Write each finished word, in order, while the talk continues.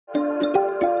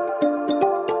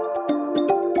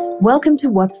Welcome to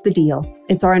What's the Deal?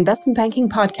 It's our investment banking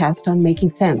podcast on Making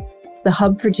Sense, the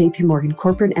hub for JP Morgan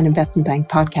corporate and investment bank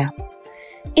podcasts.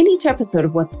 In each episode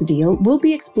of What's the Deal, we'll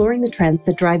be exploring the trends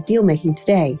that drive deal-making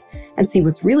today and see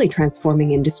what's really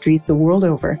transforming industries the world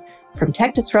over, from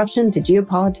tech disruption to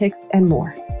geopolitics and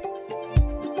more.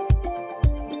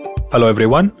 Hello,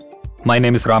 everyone. My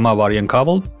name is Rama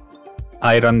Variankaval.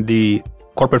 I run the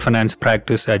corporate finance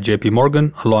practice at JP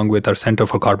Morgan, along with our Center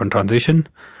for Carbon Transition.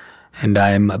 And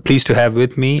I'm pleased to have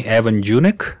with me Evan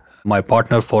Junick, my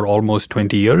partner for almost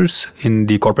 20 years in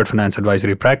the corporate finance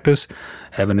advisory practice.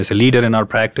 Evan is a leader in our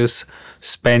practice,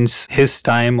 spends his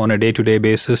time on a day-to-day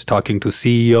basis talking to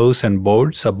CEOs and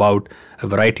boards about a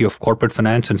variety of corporate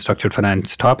finance and structured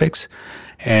finance topics.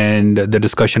 And the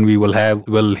discussion we will have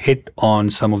will hit on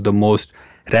some of the most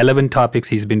relevant topics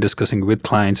he's been discussing with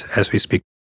clients as we speak.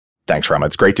 Thanks, Rama.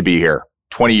 It's great to be here.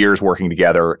 20 years working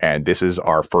together, and this is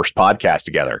our first podcast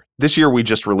together. This year, we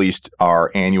just released our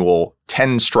annual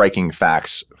 10 Striking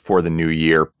Facts for the new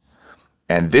year.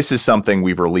 And this is something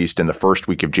we've released in the first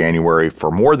week of January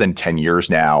for more than 10 years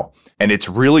now. And it's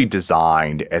really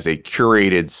designed as a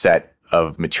curated set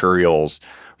of materials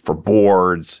for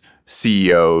boards,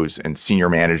 CEOs, and senior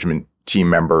management team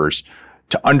members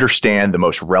to understand the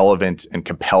most relevant and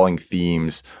compelling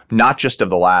themes, not just of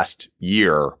the last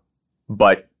year,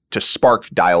 but to spark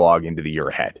dialogue into the year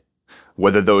ahead,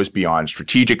 whether those be on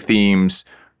strategic themes,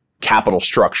 capital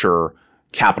structure,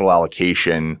 capital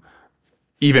allocation,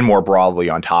 even more broadly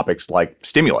on topics like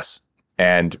stimulus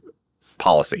and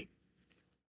policy.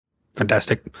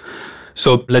 Fantastic.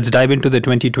 So let's dive into the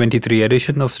 2023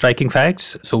 edition of Striking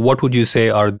Facts. So what would you say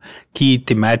are key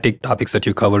thematic topics that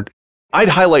you covered? I'd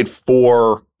highlight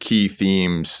 4 key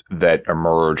themes that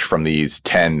emerge from these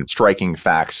 10 striking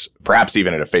facts, perhaps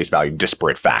even at a face value,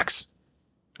 disparate facts.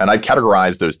 And I'd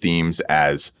categorize those themes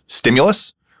as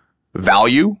stimulus,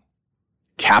 value,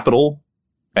 capital,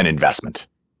 and investment.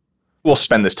 We'll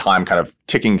spend this time kind of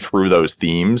ticking through those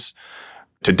themes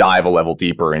to dive a level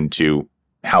deeper into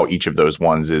how each of those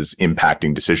ones is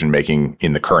impacting decision-making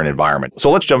in the current environment. So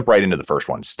let's jump right into the first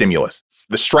one, stimulus.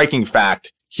 The striking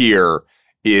fact here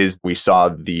is we saw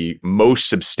the most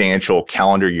substantial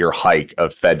calendar year hike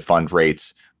of Fed fund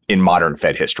rates in modern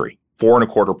Fed history,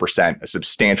 4.25%, a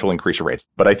substantial increase of rates.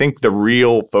 But I think the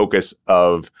real focus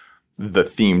of the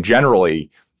theme generally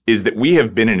is that we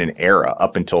have been in an era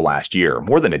up until last year,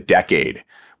 more than a decade,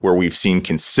 where we've seen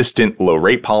consistent low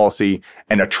rate policy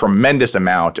and a tremendous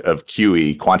amount of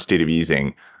QE, quantitative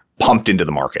easing, pumped into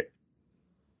the market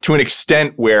to an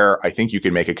extent where I think you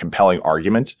can make a compelling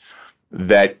argument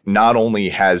that not only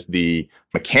has the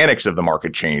mechanics of the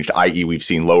market changed, i.e. we've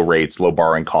seen low rates, low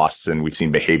borrowing costs, and we've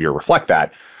seen behavior reflect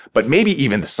that, but maybe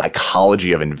even the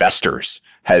psychology of investors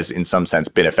has in some sense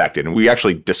been affected. And we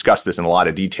actually discussed this in a lot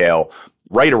of detail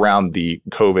right around the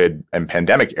COVID and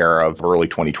pandemic era of early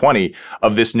 2020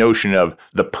 of this notion of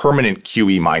the permanent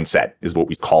QE mindset is what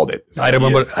we called it. I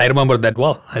remember that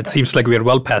well. It seems like we are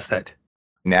well past that.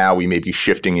 Now we may be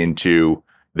shifting into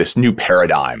this new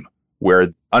paradigm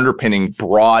where underpinning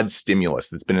broad stimulus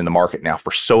that's been in the market now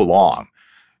for so long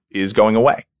is going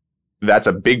away. That's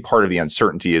a big part of the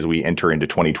uncertainty as we enter into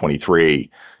 2023.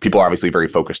 People are obviously very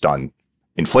focused on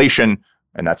inflation,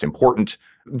 and that's important.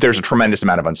 There's a tremendous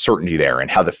amount of uncertainty there in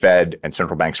how the Fed and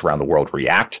central banks around the world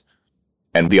react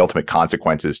and the ultimate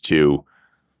consequences to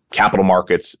capital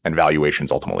markets and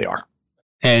valuations ultimately are.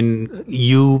 And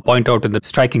you point out in the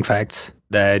striking facts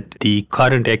that the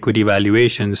current equity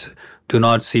valuations do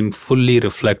not seem fully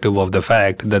reflective of the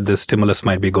fact that the stimulus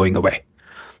might be going away.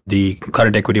 The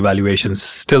current equity valuations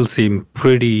still seem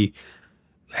pretty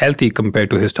healthy compared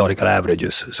to historical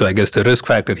averages. So I guess the risk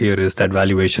factor here is that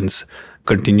valuations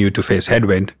continue to face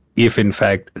headwind if, in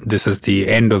fact, this is the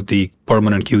end of the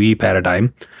permanent QE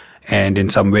paradigm. And in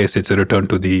some ways, it's a return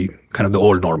to the kind of the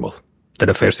old normal. Is that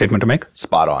a fair statement to make?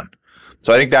 Spot on.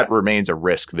 So I think that remains a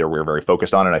risk that we're very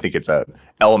focused on. And I think it's an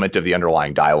element of the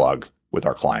underlying dialogue with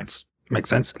our clients. Makes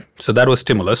sense. So that was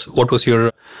stimulus. What was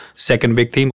your second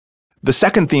big theme? The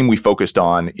second theme we focused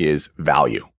on is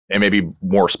value, and maybe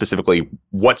more specifically,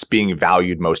 what's being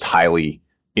valued most highly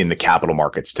in the capital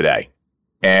markets today.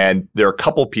 And there are a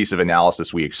couple pieces of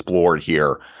analysis we explored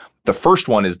here. The first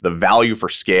one is the value for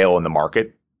scale in the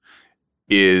market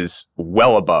is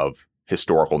well above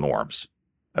historical norms,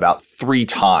 about 3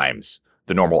 times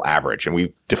the normal average. And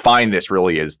we define this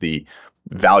really as the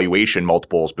valuation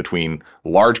multiples between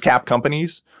large cap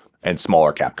companies and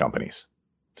smaller cap companies.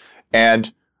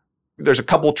 And there's a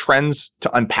couple trends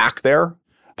to unpack there.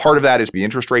 Part of that is the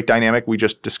interest rate dynamic we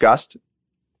just discussed.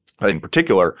 But in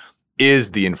particular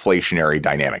is the inflationary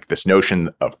dynamic, this notion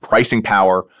of pricing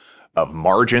power, of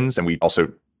margins. And we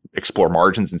also explore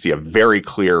margins and see a very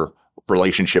clear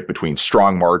relationship between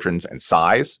strong margins and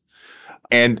size,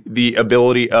 and the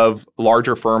ability of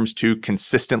larger firms to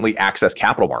consistently access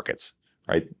capital markets,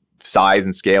 right? Size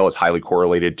and scale is highly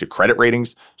correlated to credit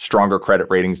ratings. Stronger credit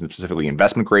ratings, and specifically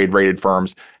investment grade rated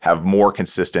firms, have more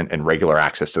consistent and regular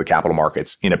access to the capital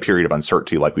markets in a period of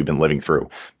uncertainty like we've been living through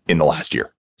in the last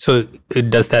year. So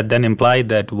does that then imply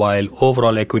that while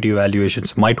overall equity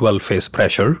valuations might well face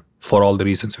pressure for all the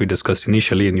reasons we discussed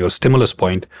initially in your stimulus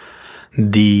point,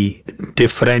 the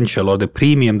differential or the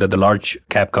premium that the large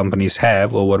cap companies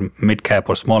have over mid cap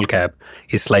or small cap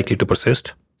is likely to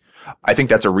persist? I think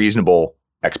that's a reasonable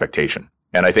expectation.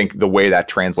 And I think the way that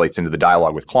translates into the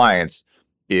dialogue with clients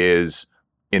is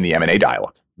in the M&A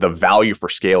dialogue. The value for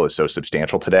scale is so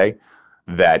substantial today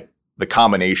that the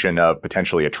combination of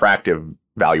potentially attractive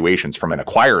valuations from an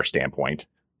acquirer standpoint,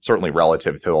 certainly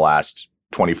relative to the last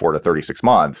 24 to 36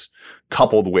 months,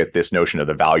 coupled with this notion of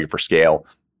the value for scale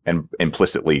and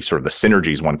implicitly sort of the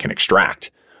synergies one can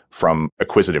extract from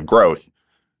acquisitive growth,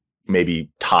 may be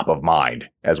top of mind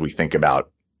as we think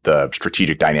about the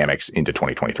strategic dynamics into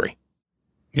 2023.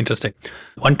 Interesting.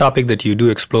 One topic that you do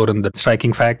explore in the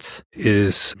striking facts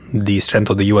is the strength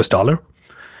of the US dollar.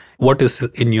 What is,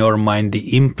 in your mind,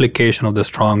 the implication of the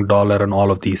strong dollar on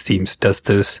all of these themes? Does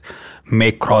this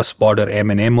make cross-border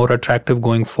M&A more attractive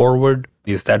going forward?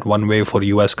 Is that one way for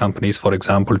US companies, for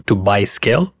example, to buy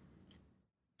scale?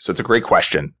 So it's a great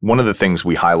question. One of the things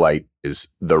we highlight is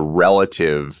the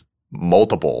relative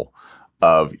multiple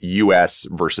of US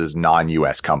versus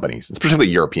non-US companies,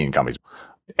 particularly European companies.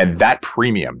 And that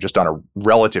premium, just on a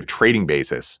relative trading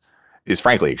basis, is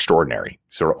frankly extraordinary,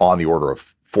 sort of on the order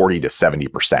of 40 to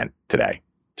 70% today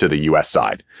to the US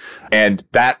side. And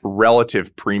that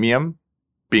relative premium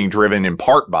being driven in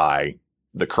part by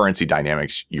the currency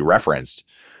dynamics you referenced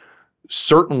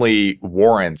certainly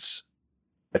warrants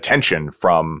attention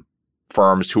from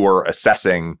firms who are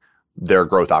assessing their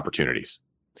growth opportunities.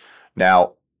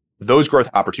 Now, those growth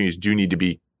opportunities do need to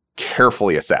be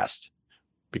carefully assessed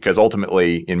because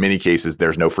ultimately, in many cases,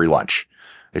 there's no free lunch.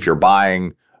 If you're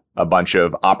buying a bunch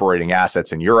of operating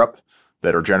assets in Europe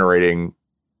that are generating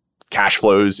cash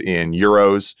flows in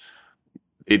euros,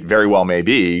 it very well may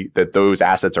be that those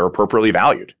assets are appropriately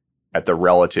valued at the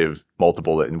relative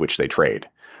multiple in which they trade.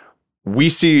 We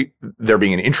see there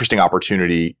being an interesting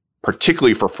opportunity,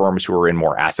 particularly for firms who are in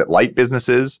more asset-light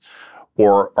businesses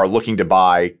or are looking to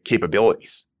buy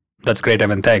capabilities. That's great,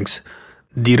 Evan. Thanks.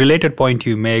 The related point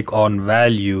you make on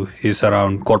value is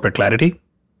around corporate clarity.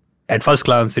 At first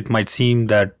glance, it might seem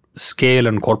that scale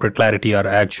and corporate clarity are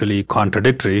actually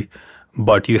contradictory,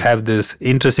 but you have this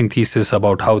interesting thesis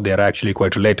about how they are actually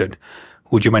quite related.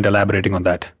 Would you mind elaborating on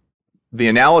that? The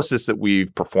analysis that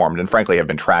we've performed, and frankly have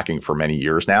been tracking for many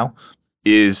years now,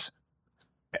 is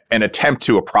an attempt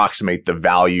to approximate the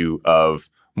value of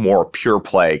more pure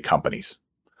play companies.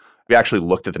 We actually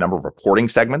looked at the number of reporting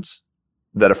segments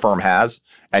that a firm has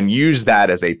and used that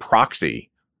as a proxy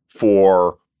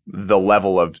for the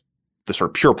level of the sort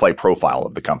of pure play profile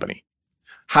of the company.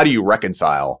 How do you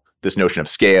reconcile this notion of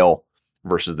scale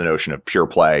versus the notion of pure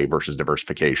play versus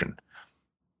diversification?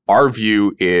 Our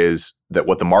view is that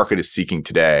what the market is seeking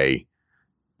today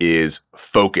is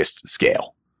focused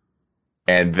scale,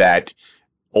 and that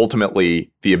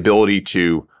ultimately the ability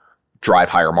to drive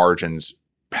higher margins,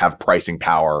 have pricing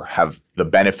power, have the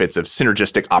benefits of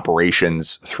synergistic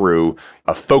operations through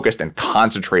a focused and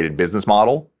concentrated business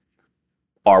model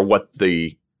are what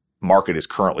the market is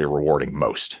currently rewarding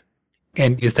most.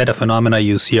 And is that a phenomena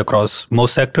you see across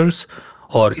most sectors?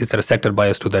 Or is there a sector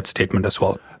bias to that statement as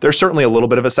well? There's certainly a little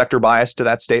bit of a sector bias to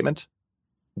that statement.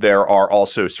 There are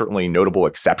also certainly notable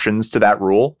exceptions to that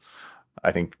rule.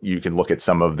 I think you can look at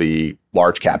some of the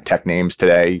large cap tech names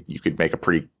today. You could make a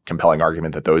pretty compelling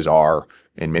argument that those are,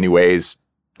 in many ways,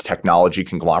 technology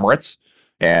conglomerates.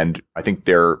 And I think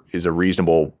there is a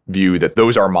reasonable view that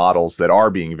those are models that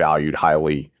are being valued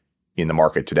highly in the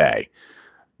market today.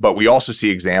 But we also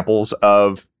see examples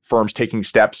of firms taking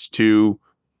steps to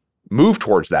move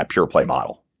towards that pure play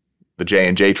model. The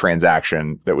J&J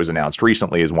transaction that was announced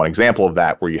recently is one example of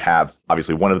that, where you have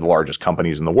obviously one of the largest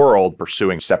companies in the world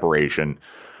pursuing separation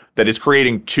that is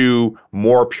creating two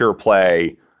more pure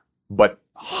play but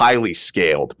highly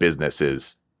scaled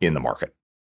businesses in the market.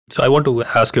 So I want to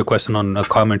ask you a question on a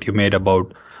comment you made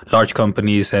about large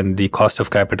companies and the cost of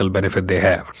capital benefit they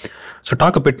have. So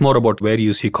talk a bit more about where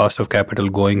you see cost of capital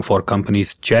going for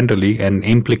companies generally and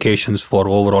implications for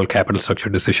overall capital structure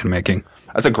decision making.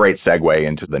 That's a great segue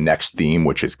into the next theme,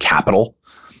 which is capital.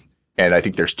 And I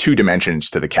think there's two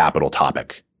dimensions to the capital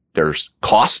topic. There's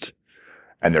cost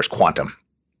and there's quantum.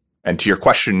 And to your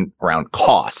question around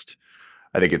cost,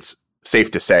 I think it's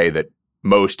safe to say that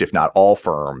most, if not all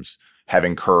firms, have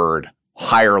incurred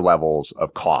higher levels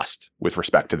of cost with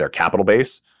respect to their capital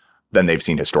base than they've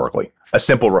seen historically. A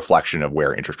simple reflection of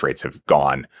where interest rates have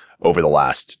gone over the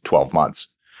last 12 months.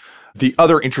 The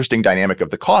other interesting dynamic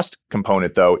of the cost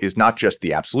component, though, is not just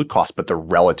the absolute cost, but the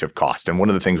relative cost. And one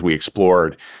of the things we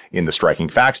explored in the Striking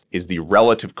Facts is the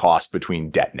relative cost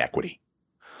between debt and equity.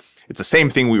 It's the same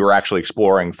thing we were actually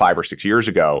exploring 5 or 6 years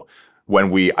ago when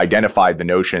we identified the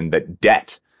notion that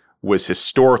debt was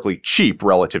historically cheap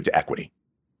relative to equity.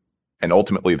 And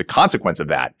ultimately, the consequence of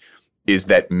that is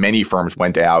that many firms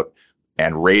went out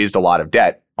and raised a lot of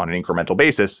debt on an incremental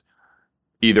basis,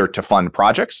 either to fund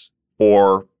projects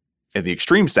or, in the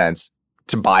extreme sense,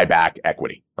 to buy back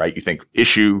equity, right? You think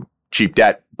issue cheap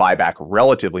debt, buy back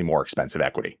relatively more expensive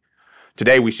equity.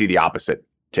 Today, we see the opposite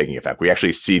taking effect. We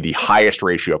actually see the highest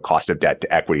ratio of cost of debt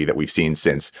to equity that we've seen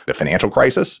since the financial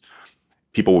crisis.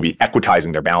 People will be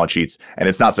equitizing their balance sheets. And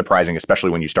it's not surprising, especially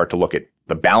when you start to look at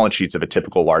the balance sheets of a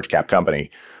typical large cap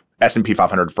company. S&P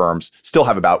 500 firms still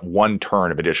have about 1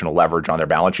 turn of additional leverage on their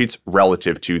balance sheets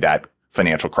relative to that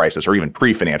financial crisis or even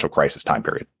pre-financial crisis time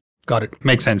period. Got it.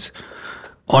 Makes sense.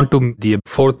 On to the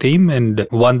fourth theme, and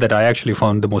one that I actually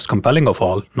found the most compelling of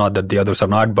all, not that the others are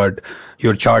not, but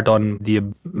your chart on the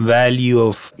value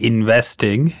of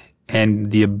investing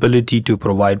and the ability to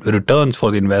provide returns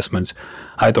for the investments.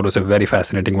 I thought it was a very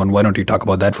fascinating one. Why don't you talk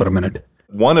about that for a minute?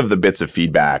 One of the bits of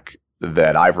feedback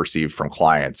that I've received from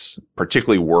clients,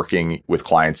 particularly working with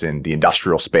clients in the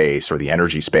industrial space or the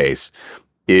energy space,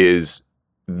 is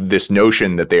this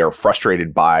notion that they are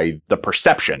frustrated by the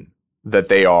perception that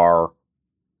they are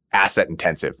asset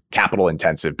intensive, capital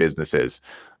intensive businesses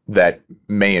that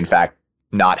may in fact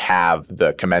not have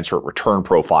the commensurate return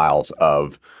profiles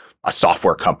of a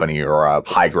software company or a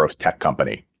high growth tech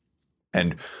company.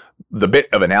 And the bit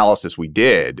of analysis we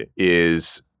did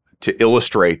is to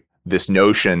illustrate this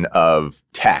notion of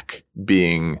tech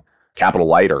being capital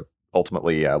light or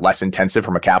ultimately less intensive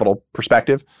from a capital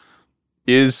perspective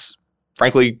is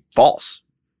frankly false.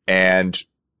 And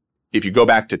if you go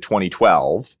back to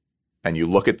 2012 and you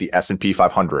look at the S&P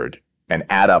 500 and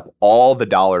add up all the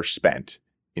dollars spent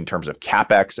in terms of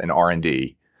CapEx and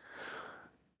R&D,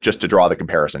 just to draw the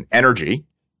comparison, energy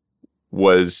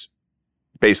was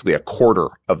basically a quarter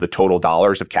of the total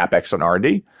dollars of CapEx and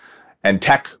R&D, and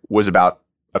tech was about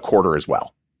a quarter as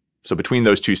well. So between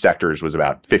those two sectors was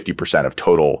about 50% of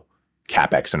total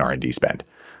CapEx and R&D spend.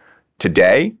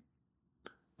 Today,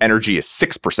 energy is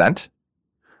 6%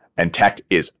 and tech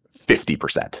is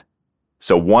 50%.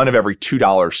 So one of every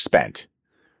 $2 spent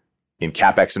in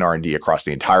CapEx and R&D across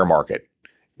the entire market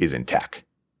is in tech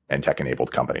and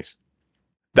tech-enabled companies.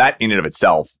 That in and of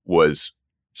itself was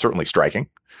certainly striking.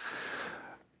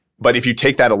 But if you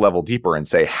take that a level deeper and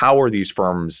say, how are these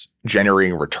firms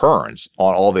generating returns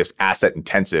on all this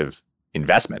asset-intensive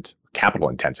investment,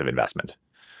 capital-intensive investment?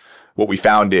 What we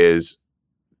found is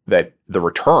that the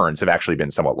returns have actually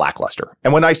been somewhat lackluster.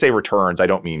 And when I say returns, I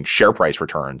don't mean share price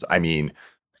returns. I mean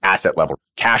asset level,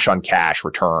 cash on cash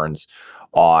returns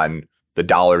on the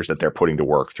dollars that they're putting to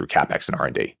work through CapEx and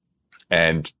R&D.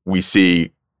 And we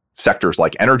see sectors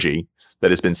like energy that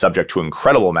has been subject to an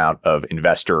incredible amount of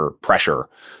investor pressure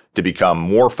to become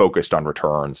more focused on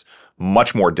returns,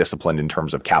 much more disciplined in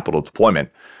terms of capital deployment,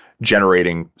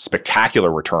 generating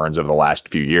spectacular returns over the last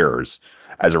few years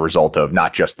as a result of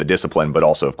not just the discipline, but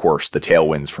also, of course, the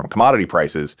tailwinds from commodity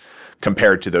prices,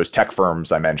 compared to those tech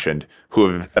firms I mentioned who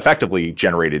have effectively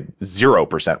generated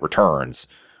 0% returns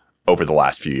over the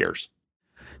last few years.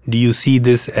 Do you see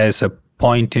this as a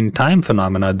point in time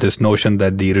phenomena, this notion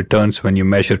that the returns when you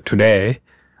measure today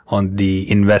on the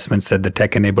investments that the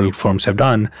tech-enabled firms have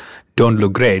done don't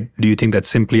look great? Do you think that's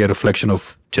simply a reflection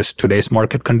of just today's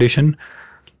market condition?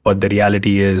 But the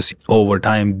reality is, over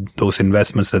time, those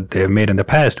investments that they have made in the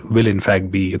past will in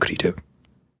fact be accretive?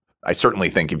 I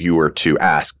certainly think if you were to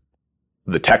ask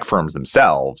the tech firms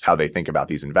themselves how they think about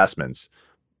these investments,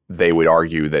 they would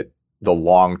argue that the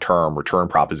long-term return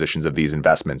propositions of these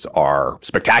investments are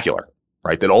spectacular,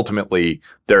 right? That ultimately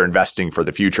they're investing for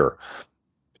the future.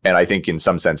 And I think in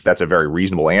some sense, that's a very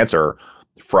reasonable answer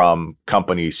from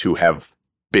companies who have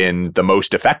been the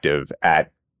most effective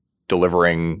at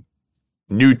delivering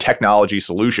new technology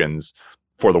solutions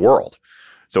for the world.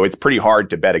 So it's pretty hard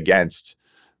to bet against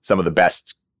some of the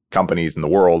best companies in the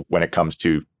world when it comes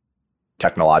to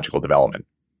technological development.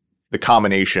 The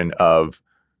combination of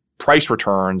price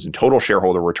returns and total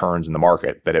shareholder returns in the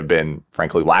market that have been,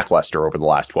 frankly, lackluster over the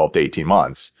last 12 to 18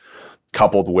 months,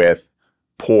 coupled with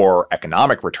poor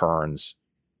economic returns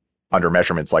under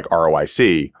measurements like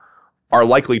ROIC, are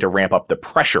likely to ramp up the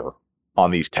pressure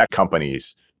on these tech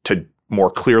companies to more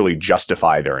clearly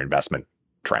justify their investment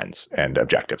trends and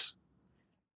objectives.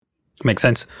 Makes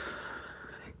sense.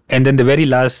 And then the very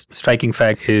last striking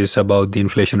fact is about the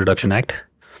Inflation Reduction Act.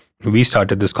 We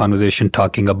started this conversation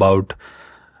talking about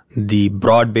the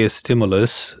broad-based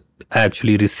stimulus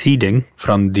actually receding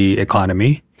from the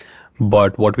economy.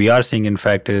 But what we are seeing, in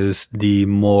fact, is the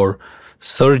more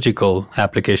surgical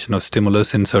application of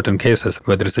stimulus in certain cases,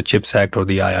 whether it's the CHIPS Act or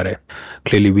the IRA.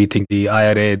 Clearly, we think the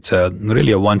IRA is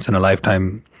really a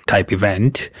once-in-a-lifetime type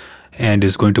event and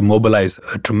is going to mobilize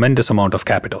a tremendous amount of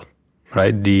capital,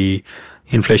 right? The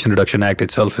Inflation Reduction Act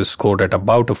itself is scored at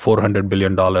about a $400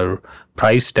 billion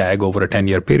price tag over a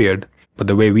 10-year period. But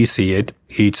the way we see it,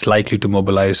 it's likely to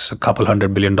mobilize a couple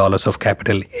 $100 billion of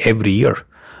capital every year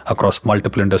across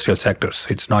multiple industrial sectors.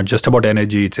 It's not just about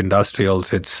energy, it's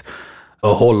industrials, it's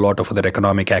a whole lot of other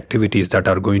economic activities that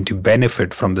are going to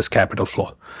benefit from this capital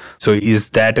flow. So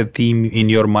is that a theme in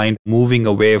your mind, moving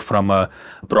away from a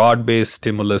broad-based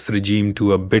stimulus regime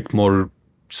to a bit more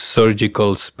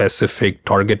surgical, specific,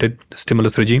 targeted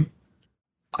stimulus regime?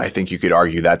 I think you could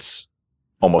argue that's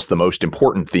almost the most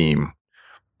important theme,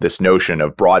 this notion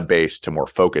of broad-based to more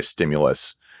focused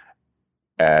stimulus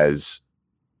as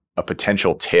a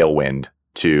potential tailwind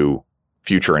to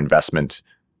future investment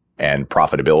and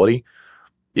profitability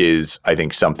is, I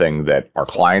think, something that our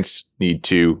clients need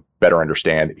to better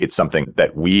understand. It's something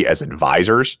that we as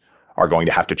advisors are going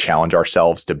to have to challenge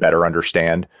ourselves to better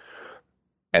understand.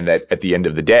 And that at the end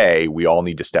of the day, we all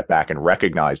need to step back and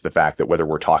recognize the fact that whether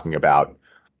we're talking about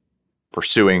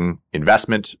pursuing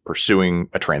investment, pursuing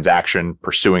a transaction,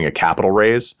 pursuing a capital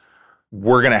raise,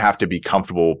 we're going to have to be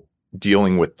comfortable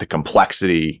dealing with the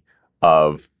complexity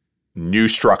of new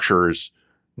structures,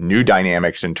 new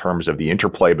dynamics in terms of the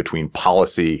interplay between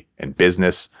policy and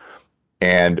business,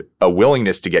 and a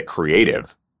willingness to get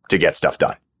creative to get stuff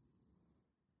done.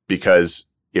 Because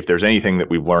if there's anything that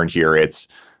we've learned here, it's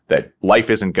that life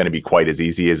isn't going to be quite as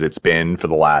easy as it's been for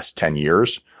the last 10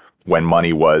 years when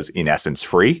money was in essence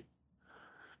free.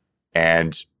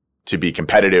 And to be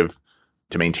competitive,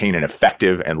 to maintain an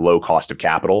effective and low cost of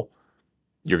capital,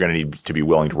 you're going to need to be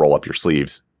willing to roll up your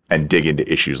sleeves and dig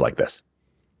into issues like this.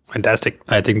 Fantastic.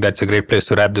 I think that's a great place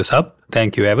to wrap this up.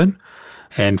 Thank you, Evan.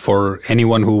 And for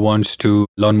anyone who wants to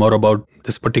learn more about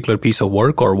this particular piece of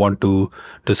work or want to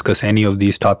discuss any of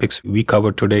these topics we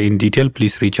covered today in detail,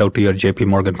 please reach out to your JP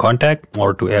Morgan contact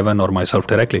or to Evan or myself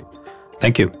directly.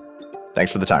 Thank you.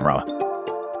 Thanks for the time, Rama.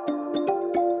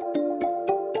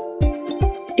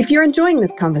 If you're enjoying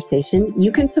this conversation,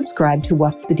 you can subscribe to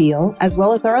What's the Deal, as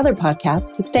well as our other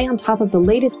podcasts to stay on top of the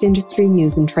latest industry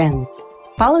news and trends.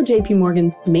 Follow JP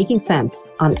Morgan's Making Sense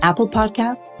on Apple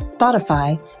Podcasts,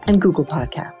 Spotify, and Google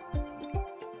Podcasts.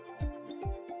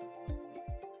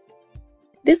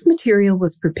 This material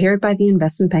was prepared by the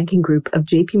investment banking group of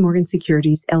JP Morgan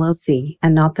Securities, LLC,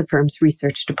 and not the firm's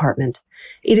research department.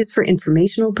 It is for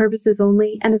informational purposes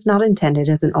only and is not intended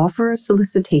as an offer or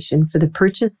solicitation for the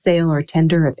purchase, sale, or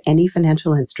tender of any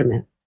financial instrument.